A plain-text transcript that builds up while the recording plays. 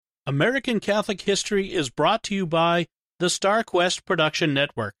American Catholic History is brought to you by the StarQuest Production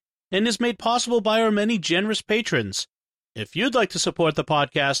Network and is made possible by our many generous patrons. If you'd like to support the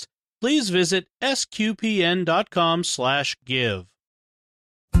podcast, please visit sqpn.com/give.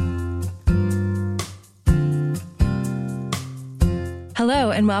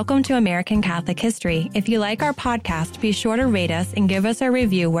 Hello and welcome to American Catholic History. If you like our podcast, be sure to rate us and give us a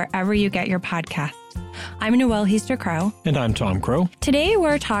review wherever you get your podcasts. I'm Noelle Heaster-Crow. And I'm Tom Crow. Today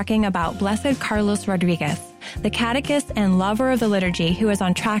we're talking about Blessed Carlos Rodriguez, the catechist and lover of the liturgy who is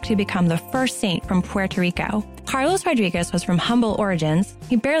on track to become the first saint from Puerto Rico. Carlos Rodriguez was from humble origins.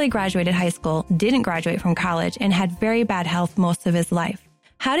 He barely graduated high school, didn't graduate from college, and had very bad health most of his life.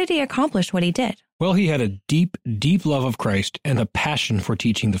 How did he accomplish what he did? Well, he had a deep, deep love of Christ and a passion for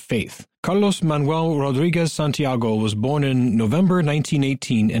teaching the faith. Carlos Manuel Rodriguez Santiago was born in November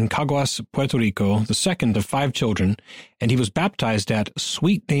 1918 in Caguas, Puerto Rico, the second of 5 children, and he was baptized at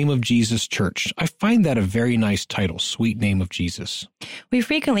Sweet Name of Jesus Church. I find that a very nice title, Sweet Name of Jesus. We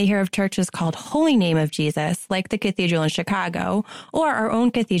frequently hear of churches called Holy Name of Jesus, like the cathedral in Chicago, or our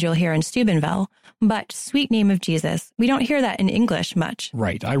own cathedral here in Steubenville. But Sweet Name of Jesus, we don't hear that in English much.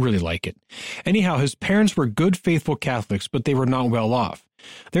 Right, I really like it. Anyhow, his parents were good, faithful Catholics, but they were not well off.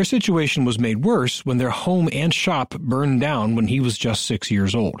 Their situation was made worse when their home and shop burned down when he was just 6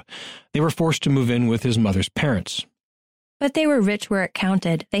 years old. They were forced to move in with his mother's parents. But they were rich where it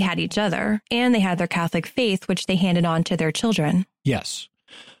counted. They had each other, and they had their Catholic faith, which they handed on to their children. Yes.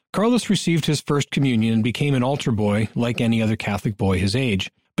 Carlos received his first communion and became an altar boy like any other Catholic boy his age.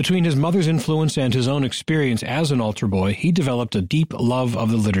 Between his mother's influence and his own experience as an altar boy, he developed a deep love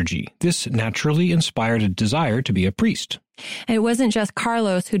of the liturgy. This naturally inspired a desire to be a priest. And it wasn't just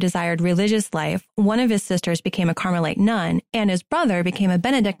Carlos who desired religious life. One of his sisters became a Carmelite nun, and his brother became a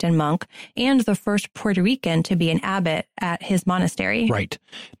Benedictine monk and the first Puerto Rican to be an abbot at his monastery. Right.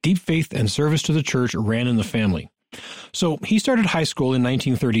 Deep faith and service to the church ran in the family. So he started high school in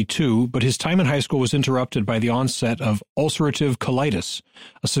 1932, but his time in high school was interrupted by the onset of ulcerative colitis,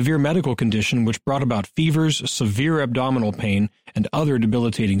 a severe medical condition which brought about fevers, severe abdominal pain, and other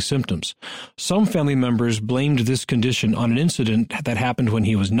debilitating symptoms. Some family members blamed this condition on an incident that happened when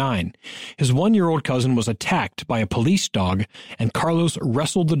he was 9. His 1-year-old cousin was attacked by a police dog, and Carlos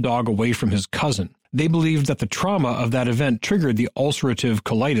wrestled the dog away from his cousin. They believed that the trauma of that event triggered the ulcerative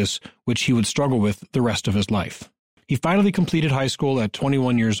colitis, which he would struggle with the rest of his life. He finally completed high school at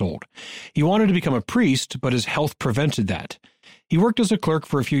 21 years old. He wanted to become a priest, but his health prevented that. He worked as a clerk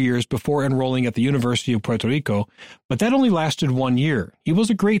for a few years before enrolling at the University of Puerto Rico, but that only lasted 1 year. He was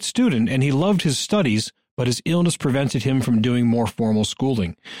a great student and he loved his studies, but his illness prevented him from doing more formal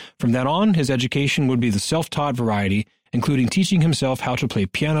schooling. From then on, his education would be the self-taught variety, including teaching himself how to play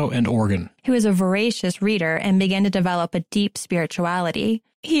piano and organ. He was a voracious reader and began to develop a deep spirituality.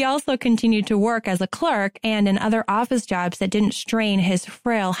 He also continued to work as a clerk and in other office jobs that didn't strain his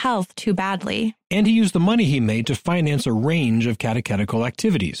frail health too badly. And he used the money he made to finance a range of catechetical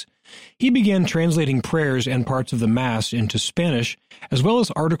activities. He began translating prayers and parts of the Mass into Spanish, as well as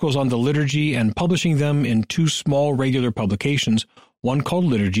articles on the liturgy and publishing them in 2 small regular publications, one called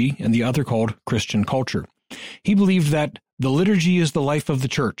Liturgy and the other called Christian Culture. He believed that the liturgy is the life of the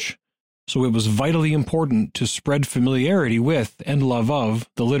Church, so it was vitally important to spread familiarity with and love of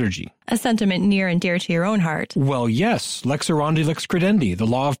the liturgy. A sentiment near and dear to your own heart. Well, yes, lex orandi, lex credendi. The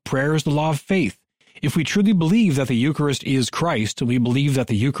law of prayer is the law of faith. If we truly believe that the Eucharist is Christ, and we believe that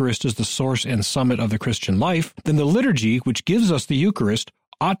the Eucharist is the source and summit of the Christian life, then the liturgy, which gives us the Eucharist,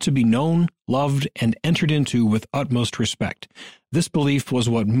 ought to be known, loved, and entered into with utmost respect. This belief was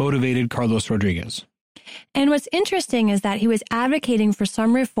what motivated Carlos Rodriguez. And what's interesting is that he was advocating for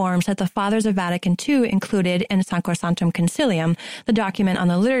some reforms that the Fathers of Vatican II included in Sacrosanctum Concilium, the document on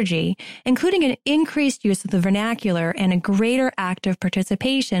the liturgy, including an increased use of the vernacular and a greater active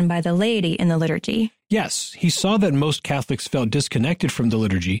participation by the laity in the liturgy. Yes, he saw that most Catholics felt disconnected from the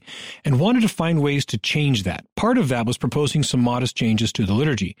liturgy and wanted to find ways to change that. Part of that was proposing some modest changes to the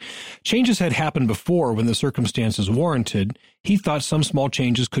liturgy. Changes had happened before when the circumstances warranted. He thought some small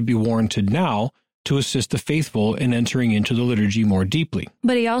changes could be warranted now to assist the faithful in entering into the liturgy more deeply.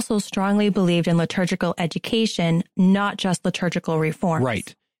 But he also strongly believed in liturgical education, not just liturgical reforms.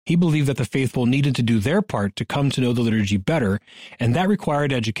 Right. He believed that the faithful needed to do their part to come to know the liturgy better, and that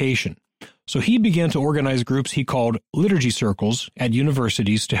required education. So he began to organize groups he called liturgy circles at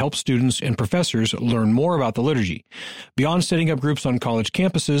universities to help students and professors learn more about the liturgy. Beyond setting up groups on college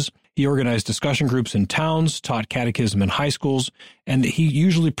campuses, he organized discussion groups in towns, taught catechism in high schools, and he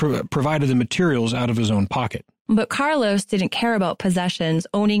usually provided the materials out of his own pocket. But Carlos didn't care about possessions,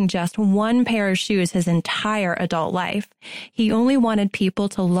 owning just one pair of shoes his entire adult life. He only wanted people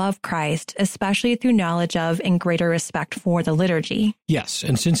to love Christ, especially through knowledge of and greater respect for the liturgy. Yes,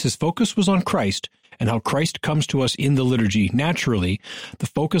 and since his focus was on Christ and how Christ comes to us in the liturgy, naturally, the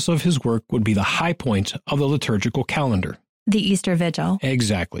focus of his work would be the high point of the liturgical calendar. The Easter Vigil.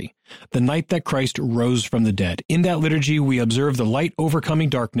 Exactly. The night that Christ rose from the dead. In that liturgy, we observe the light overcoming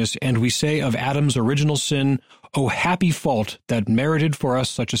darkness, and we say of Adam's original sin, "O happy fault that merited for us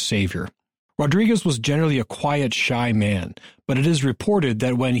such a Savior." Rodriguez was generally a quiet, shy man, but it is reported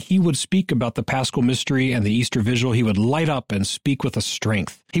that when he would speak about the Paschal Mystery and the Easter Vigil, he would light up and speak with a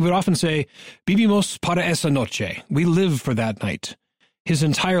strength. He would often say, "Vivimos para esa noche." We live for that night. His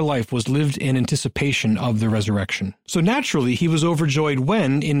entire life was lived in anticipation of the resurrection. So naturally, he was overjoyed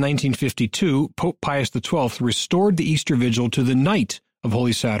when, in 1952, Pope Pius XII restored the Easter Vigil to the night of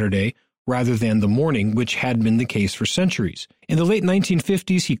Holy Saturday rather than the morning, which had been the case for centuries. In the late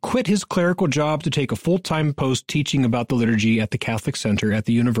 1950s, he quit his clerical job to take a full-time post teaching about the liturgy at the Catholic Center at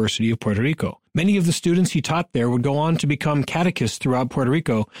the University of Puerto Rico. Many of the students he taught there would go on to become catechists throughout Puerto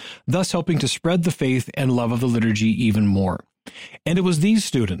Rico, thus helping to spread the faith and love of the liturgy even more. And it was these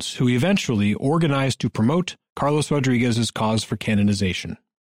students who eventually organized to promote Carlos Rodriguez's cause for canonization.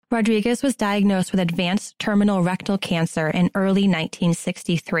 Rodriguez was diagnosed with advanced terminal rectal cancer in early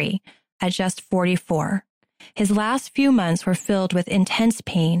 1963 at just 44. His last few months were filled with intense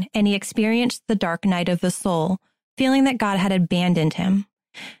pain, and he experienced the dark night of the soul, feeling that God had abandoned him.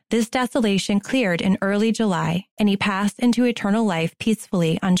 This desolation cleared in early July, and he passed into eternal life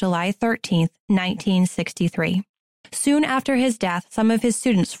peacefully on July 13, 1963. Soon after his death, some of his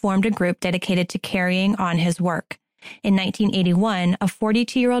students formed a group dedicated to carrying on his work. In 1981, a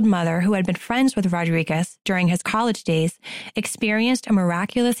 42-year-old mother who had been friends with Rodriguez during his college days experienced a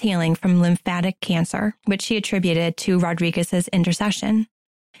miraculous healing from lymphatic cancer, which she attributed to Rodriguez's intercession.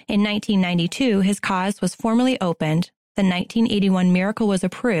 In 1992, his cause was formally opened. The 1981 miracle was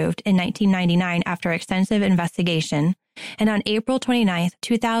approved in 1999 after extensive investigation, and on April 29,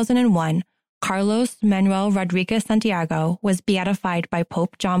 2001, Carlos Manuel Rodriguez Santiago was beatified by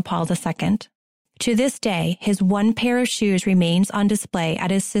Pope John Paul II. To this day, his one pair of shoes remains on display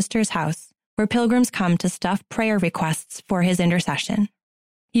at his sister's house, where pilgrims come to stuff prayer requests for his intercession.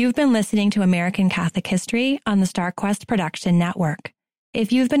 You've been listening to American Catholic History on the StarQuest Production Network.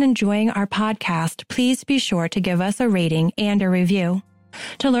 If you've been enjoying our podcast, please be sure to give us a rating and a review.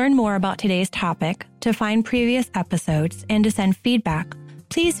 To learn more about today's topic, to find previous episodes, and to send feedback,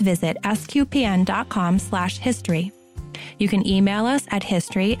 please visit sqpn.com/history. You can email us at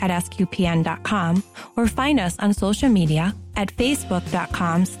history@sqpn.com or find us on social media at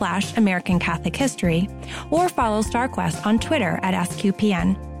facebook.com/American Catholic History or follow StarQuest on Twitter at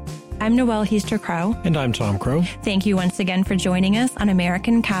SQPN. I'm Noelle Heaster-Crowe. And I'm Tom Crow. Thank you once again for joining us on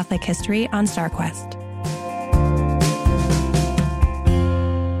American Catholic History on StarQuest.